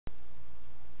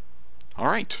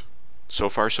Alright, so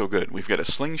far so good. We've got a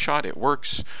slingshot, it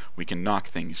works. We can knock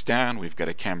things down. We've got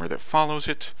a camera that follows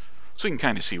it. So we can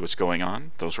kind of see what's going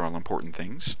on. Those are all important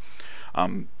things.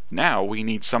 Now we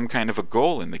need some kind of a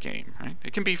goal in the game, right?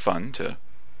 It can be fun to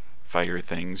fire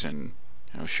things and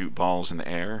shoot balls in the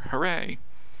air. Hooray!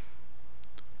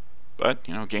 But,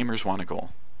 gamers want a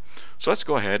goal. So let's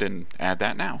go ahead and add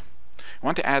that now. I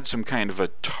want to add some kind of a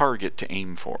target to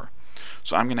aim for.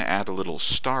 So I'm going to add a little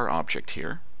star object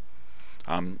here.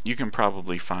 You can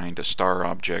probably find a star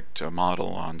object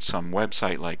model on some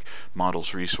website like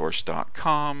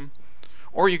modelsresource.com,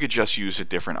 or you could just use a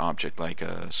different object like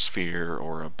a sphere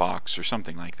or a box or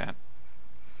something like that.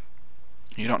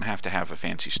 You don't have to have a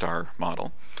fancy star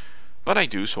model, but I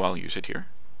do, so I'll use it here.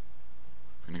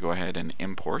 I'm going to go ahead and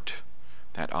import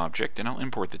that object, and I'll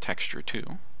import the texture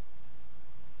too.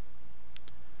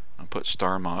 I'll put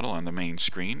star model on the main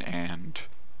screen, and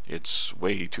it's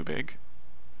way too big.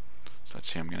 So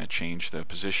let's see, I'm going to change the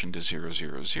position to 0,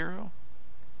 0, 0.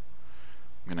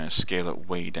 I'm going to scale it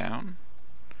way down.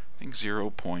 I think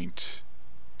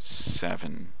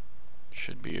 0.7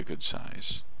 should be a good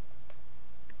size.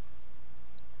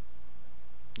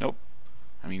 Nope,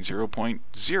 I mean 0.07.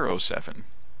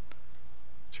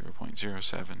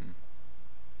 0.07.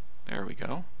 There we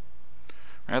go.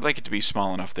 I'd like it to be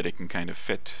small enough that it can kind of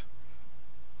fit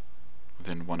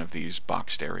within one of these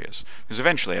boxed areas. Because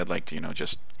eventually I'd like to,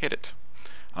 just hit it.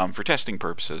 For testing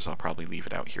purposes, I'll probably leave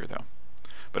it out here though.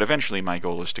 But eventually my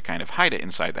goal is to kind of hide it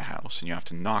inside the house, and you have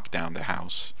to knock down the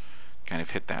house, kind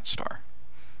of hit that star.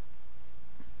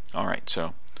 Alright,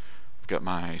 so I've got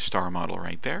my star model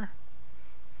right there.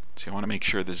 So I want to make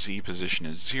sure the Z position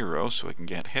is 0 so it can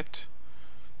get hit.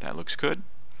 That looks good.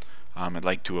 I'd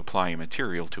like to apply a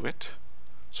material to it.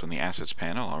 So in the Assets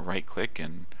panel, I'll right-click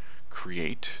and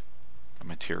create a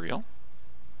material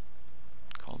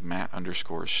called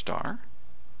mat_star.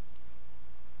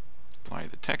 Apply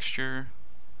the texture.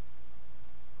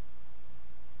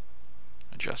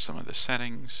 Adjust some of the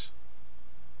settings.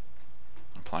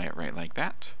 Apply it right like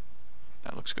that.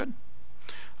 That looks good.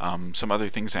 Some other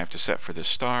things I have to set for this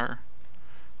star.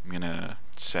 I'm going to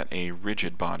set a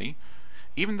rigid body.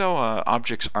 Even though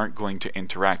objects aren't going to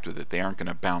interact with it, they aren't going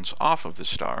to bounce off of the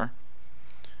star.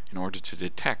 In order to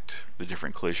detect the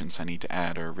different collisions, I need to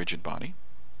add a rigid body.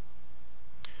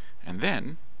 And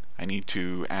then I need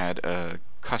to add a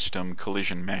custom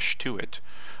collision mesh to it.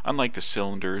 Unlike the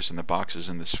cylinders and the boxes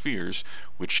and the spheres,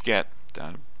 which get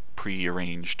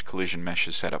pre-arranged collision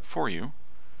meshes set up for you,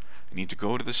 I need to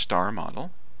go to the star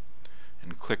model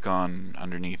and click on,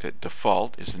 underneath it,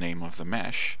 default is the name of the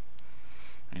mesh.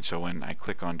 And so when I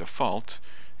click on default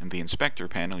in the inspector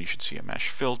panel, you should see a mesh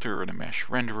filter and a mesh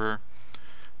renderer. I'm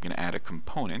going to add a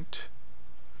component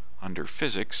under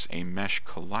physics, a mesh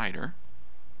collider.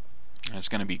 And it's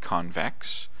going to be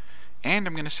convex, and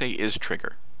I'm going to say is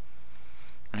trigger.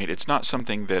 Right? It's not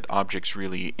something that objects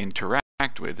really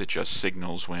interact with, it just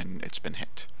signals when it's been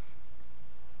hit.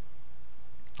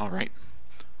 Alright,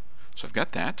 so I've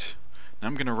got that. Now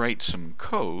I'm going to write some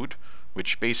code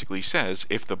which basically says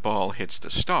if the ball hits the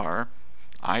star,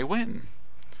 I win.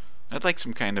 I'd like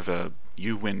some kind of a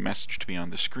you win message to be on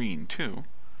the screen too,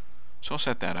 so I'll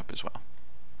set that up as well.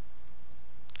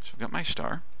 So I've got my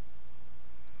star.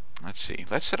 Let's see,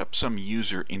 let's set up some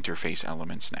user interface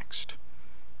elements next.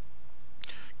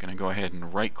 I'm going to go ahead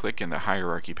and right click in the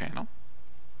hierarchy panel.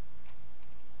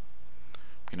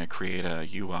 I'm going to create a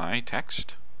UI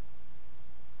text.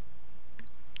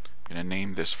 I'm going to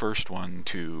name this first one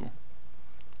to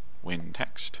win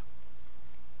text.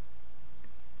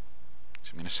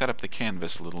 So I'm going to set up the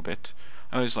canvas a little bit.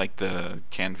 I always like the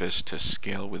canvas to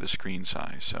scale with the screen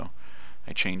size, so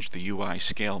I changed the UI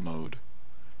scale mode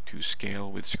to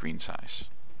scale with screen size.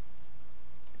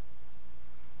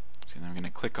 So then I'm going to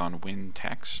click on win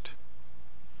text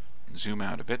and zoom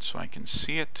out a bit so I can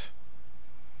see it.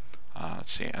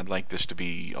 Let's see, I'd like this to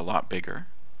be a lot bigger,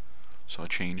 so I'll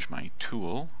change my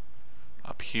tool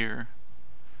up here,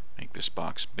 make this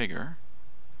box bigger,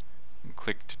 and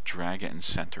click to drag it and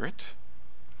center it.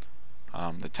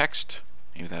 The text,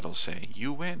 maybe that'll say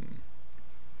you win.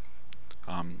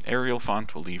 Arial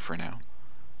font we'll leave for now.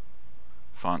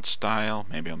 Font style,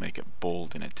 maybe I'll make it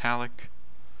bold and italic.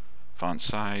 Font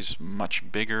size,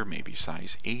 much bigger, maybe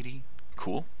size 80.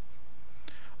 Cool.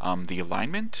 The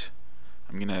alignment,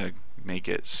 I'm going to make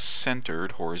it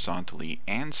centered horizontally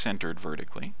and centered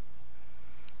vertically.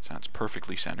 So that's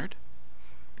perfectly centered.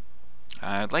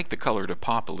 I'd like the color to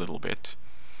pop a little bit.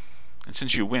 And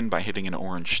since you win by hitting an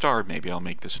orange star, maybe I'll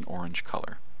make this an orange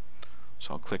color.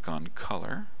 So I'll click on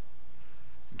color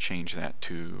and change that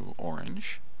to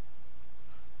orange.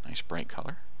 Nice bright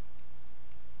color.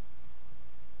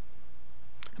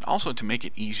 also, to make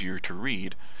it easier to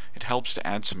read, it helps to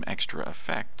add some extra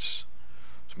effects.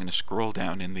 So I'm going to scroll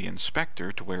down in the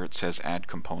inspector to where it says Add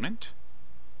Component.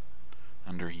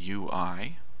 Under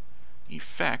UI,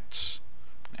 Effects,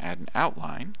 add an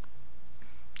outline.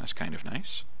 That's kind of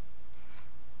nice.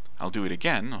 I'll do it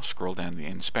again. I'll scroll down the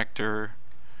inspector,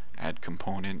 Add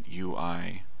Component,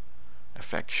 UI,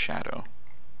 Effect Shadow.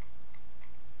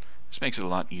 This makes it a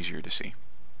lot easier to see.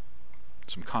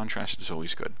 Some contrast is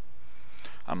always good.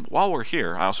 While we're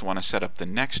here, I also want to set up the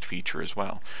next feature as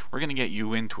well. We're going to get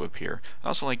UN to appear. I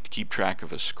also like to keep track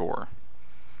of a score.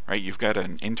 Right? You've got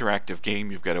an interactive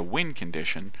game, you've got a win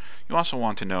condition. You also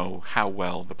want to know how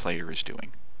well the player is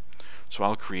doing. So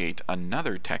I'll create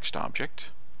another text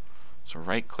object. So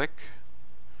right click,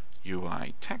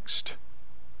 UI text.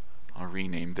 I'll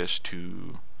rename this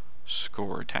to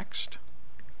score text.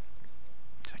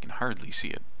 I can hardly see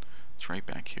it. It's right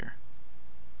back here.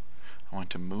 I want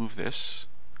to move this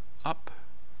up,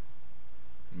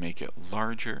 make it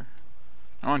larger.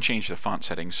 I want to change the font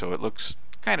settings so it looks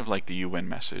kind of like the UN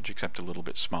message, except a little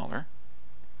bit smaller.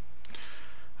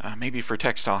 Maybe for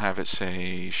text I'll have it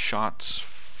say shots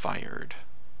fired.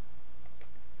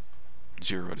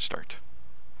 0 to start.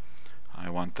 I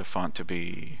want the font to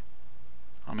be,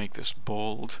 I'll make this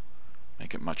bold,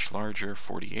 make it much larger,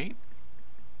 48.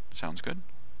 Sounds good.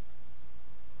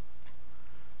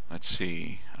 Let's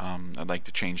see, I'd like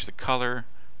to change the color.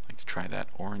 I'd like to try that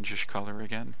orangish color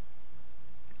again.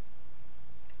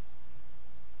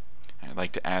 I'd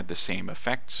like to add the same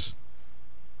effects.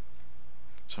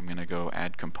 So I'm going to go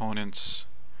Add Components,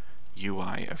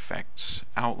 UI Effects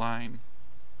Outline,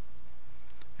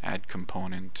 Add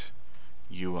Component,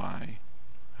 UI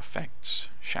Effects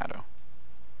Shadow.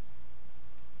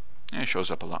 And it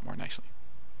shows up a lot more nicely.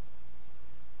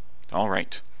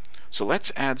 Alright, so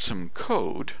let's add some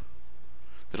code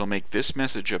that'll make this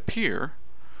message appear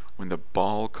when the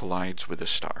ball collides with a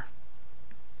star.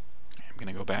 I'm going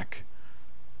to go back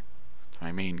to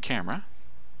my main camera.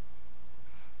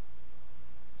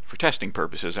 For testing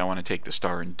purposes, I want to take the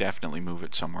star and definitely move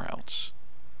it somewhere else.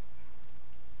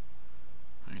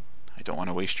 Right? I don't want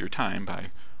to waste your time by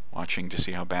watching to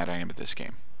see how bad I am at this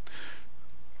game.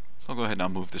 So I'll go ahead and I'll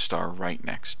move the star right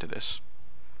next to this.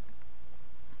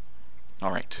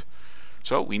 Alright,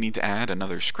 so we need to add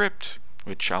another script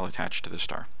which I'll attach to the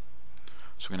star.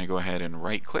 So I'm going to go ahead and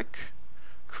right click,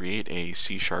 create a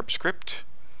C# script.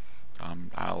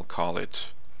 I'll call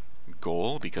it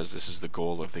goal because this is the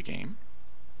goal of the game.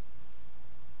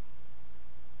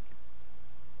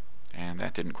 And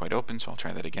that didn't quite open, so I'll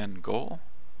try that again. Goal.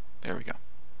 There we go.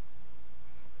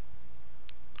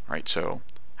 Alright, so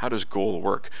how does goal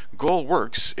work? Goal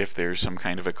works if there's some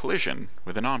kind of a collision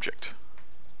with an object.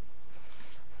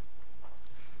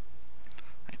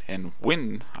 And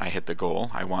when I hit the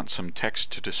goal, I want some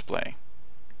text to display.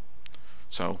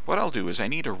 So what I'll do is I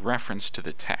need a reference to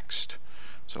the text.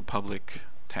 So public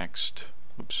text,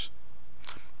 oops,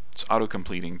 it's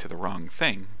auto-completing to the wrong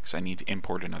thing because I need to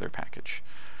import another package.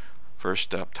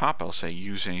 First up top, I'll say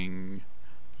using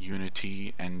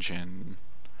Unity Engine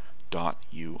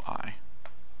 .ui.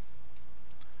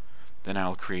 Then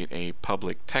I'll create a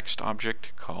public text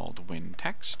object called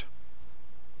winText.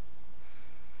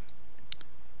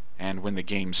 And when the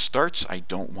game starts, I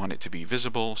don't want it to be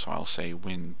visible, so I'll say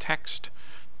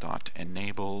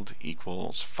winText.enabled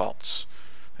equals false.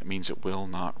 That means it will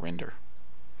not render.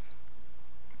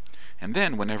 And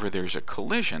then whenever there's a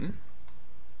collision,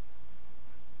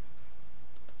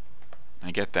 I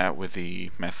get that with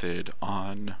the method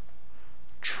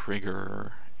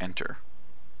onTriggerEnter.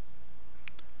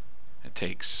 It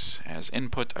takes as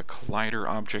input a collider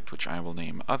object, which I will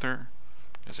name other,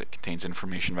 as it contains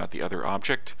information about the other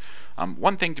object.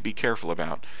 One thing to be careful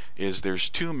about is there's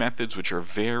two methods which are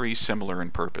very similar in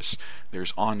purpose.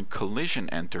 There's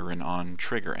onCollisionEnter and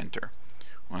onTriggerEnter.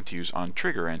 We want to use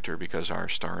onTriggerEnter because our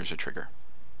star is a trigger.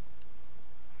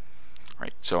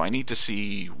 Right, so I need to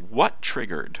see what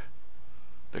triggered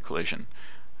the collision.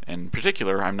 In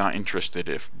particular, I'm not interested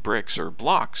if bricks or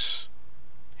blocks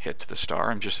hit the star.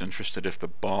 I'm just interested if the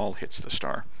ball hits the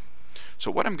star.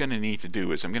 So what I'm going to need to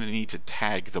do is I'm going to need to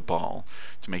tag the ball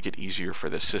to make it easier for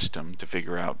the system to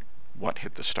figure out what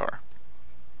hit the star.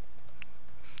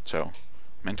 So,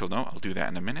 mental note, I'll do that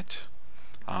in a minute.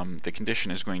 The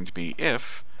condition is going to be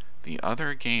if the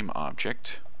other game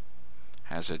object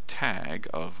has a tag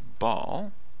of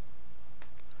ball,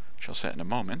 which I'll set in a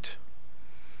moment,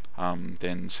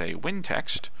 then say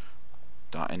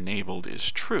winText.enabled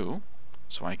is true,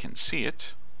 so I can see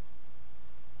it.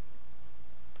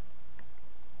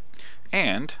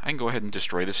 And I can go ahead and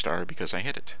destroy the star because I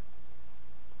hit it.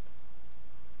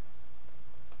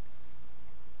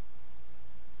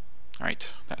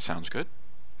 Alright, that sounds good.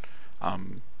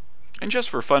 And just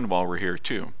for fun while we're here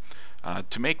too,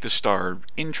 to make the star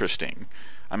interesting,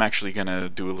 I'm actually going to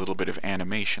do a little bit of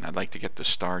animation. I'd like to get the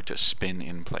star to spin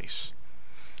in place.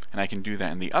 And I can do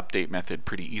that in the update method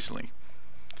pretty easily.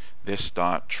 This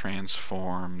dot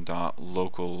transform dot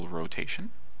local rotation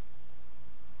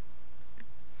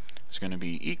is going to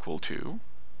be equal to,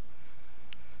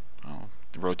 well,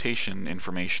 the rotation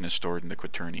information is stored in the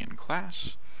quaternion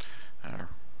class.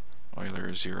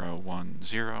 Euler 0, 1,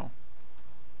 0.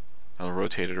 I'll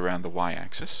rotate it around the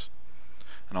y-axis,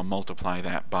 and I'll multiply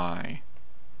that by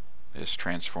this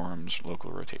transforms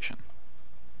local rotation.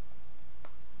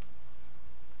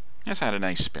 It's had a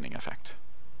nice spinning effect.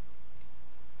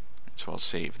 So I'll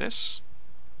save this.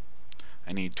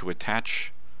 I need to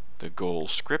attach the goal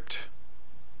script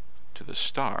to the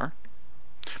star.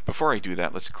 Before I do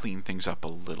that, let's clean things up a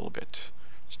little bit.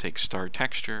 Let's take star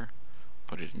texture,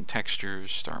 put it in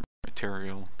textures, star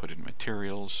material, put it in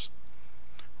materials.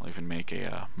 I'll even make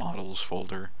a models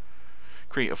folder.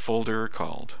 Create a folder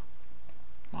called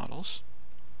models.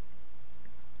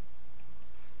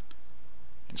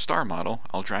 In star model,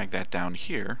 I'll drag that down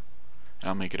here, and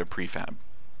I'll make it a prefab.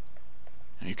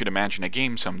 And you could imagine a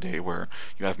game someday where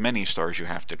you have many stars you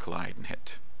have to collide and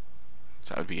hit. So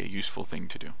that would be a useful thing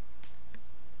to do.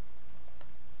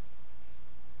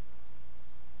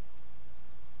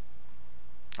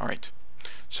 Alright,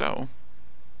 so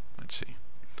let's see.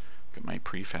 Got my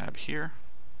prefab here,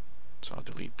 so I'll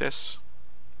delete this.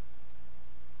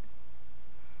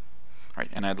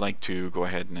 Alright, and I'd like to go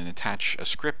ahead and attach a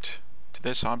script to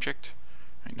this object.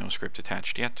 Right, no script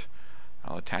attached yet.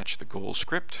 I'll attach the goal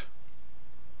script.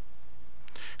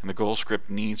 And the goal script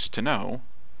needs to know,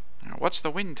 what's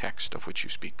the win text of which you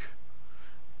speak?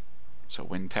 So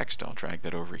win text, I'll drag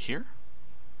that over here,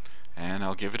 and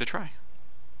I'll give it a try.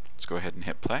 Let's go ahead and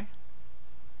hit play.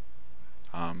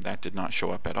 That did not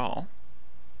show up at all.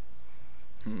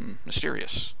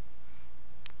 Mysterious.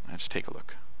 Let's take a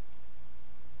look.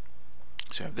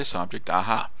 So I have this object,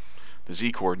 aha, the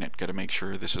z-coordinate, got to make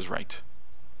sure this is right.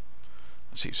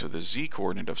 Let's see, so the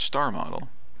z-coordinate of star model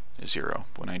is 0.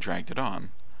 When I dragged it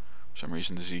on, for some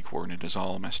reason the z-coordinate is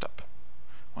all messed up.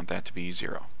 I want that to be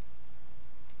 0.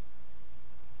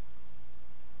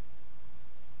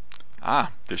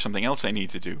 Ah, there's something else I need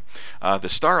to do. The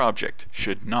star object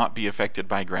should not be affected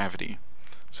by gravity.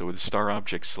 So with the star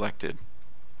object selected,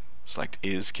 select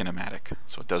is kinematic,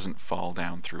 so it doesn't fall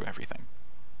down through everything.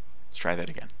 Let's try that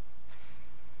again.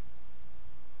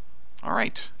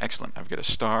 Alright, excellent. I've got a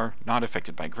star not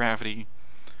affected by gravity,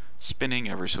 spinning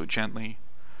ever so gently.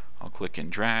 I'll click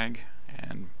and drag,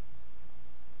 and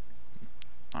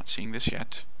not seeing this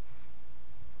yet.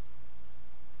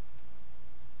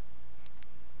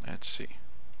 Let's see.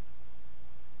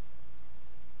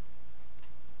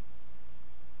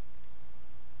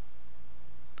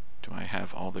 Do I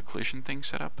have all the collision things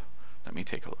set up? Let me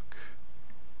take a look.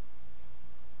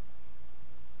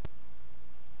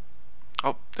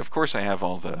 Oh, of course I have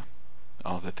all the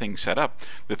things set up.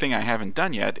 The thing I haven't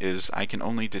done yet is I can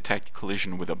only detect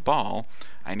collision with a ball.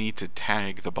 I need to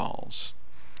tag the balls.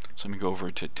 So let me go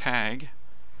over to tag,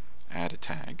 add a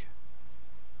tag.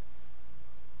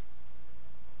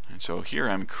 And so here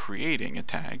I'm creating a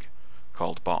tag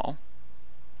called ball,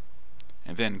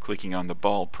 and then clicking on the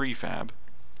ball prefab.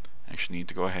 I actually need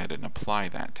to go ahead and apply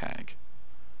that tag.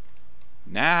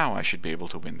 Now I should be able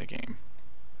to win the game.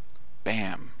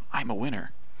 Bam! I'm a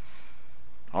winner.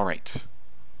 Alright.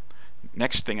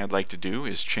 Next thing I'd like to do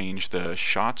is change the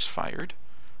shots fired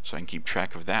so I can keep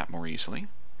track of that more easily.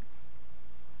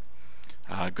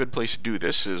 A good place to do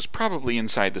this is probably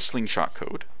inside the slingshot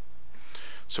code.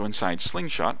 So inside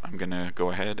slingshot, I'm going to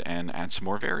go ahead and add some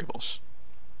more variables.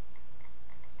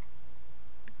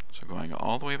 So going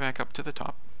all the way back up to the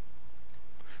top.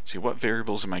 See, what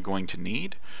variables am I going to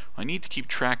need? I need to keep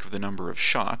track of the number of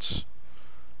shots.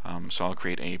 So I'll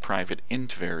create a private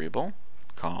int variable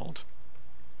called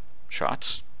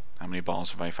shots. How many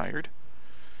balls have I fired?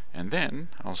 And then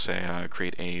I'll say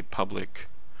create a public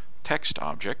text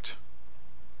object.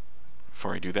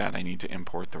 Before I do that, I need to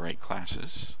import the right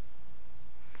classes.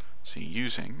 So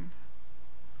using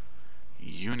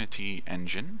Unity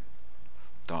Engine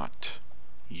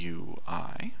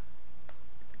 .ui.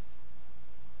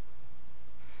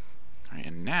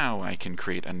 And now I can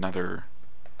create another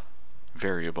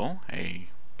variable, a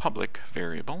public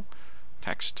variable,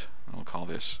 text. We'll call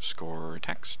this score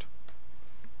text.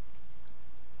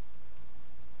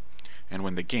 And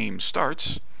when the game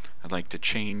starts, I'd like to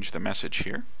change the message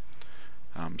here.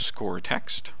 Score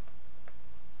text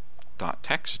dot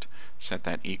text. Set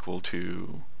that equal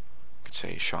to, could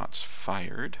say shots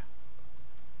fired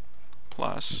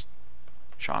plus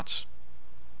shots.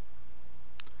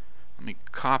 Let me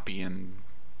copy in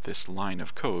this line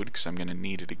of code because I'm going to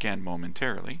need it again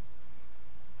momentarily.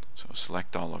 So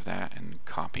select all of that and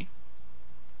copy.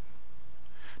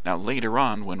 Now later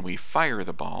on, when we fire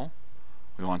the ball,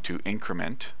 we want to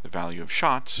increment the value of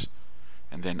shots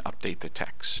and then update the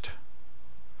text.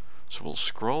 So we'll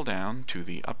scroll down to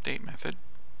the update method.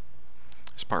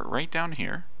 This part right down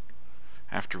here,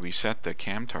 after we set the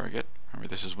cam target, remember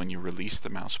this is when you release the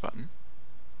mouse button,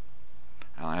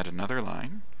 I'll add another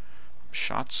line,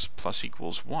 shots plus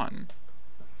equals 1,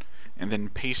 and then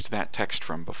paste that text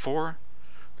from before.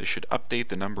 This should update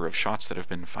the number of shots that have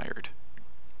been fired.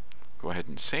 Go ahead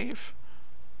and save,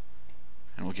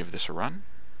 and we'll give this a run.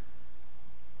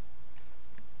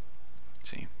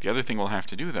 See, the other thing we'll have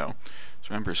to do though is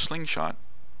remember slingshot.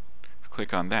 If we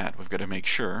click on that, we've got to make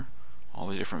sure all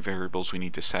the different variables we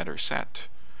need to set are set.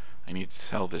 I need to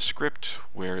tell the script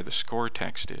where the score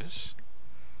text is.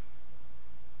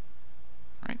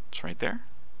 Right, it's right there.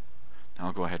 Now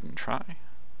I'll go ahead and try.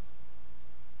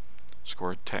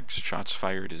 Score text shots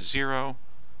fired is 0.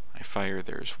 I fire,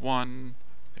 there's 1,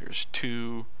 there's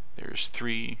 2, there's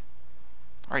 3.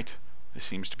 Alright, this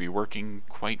seems to be working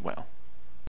quite well.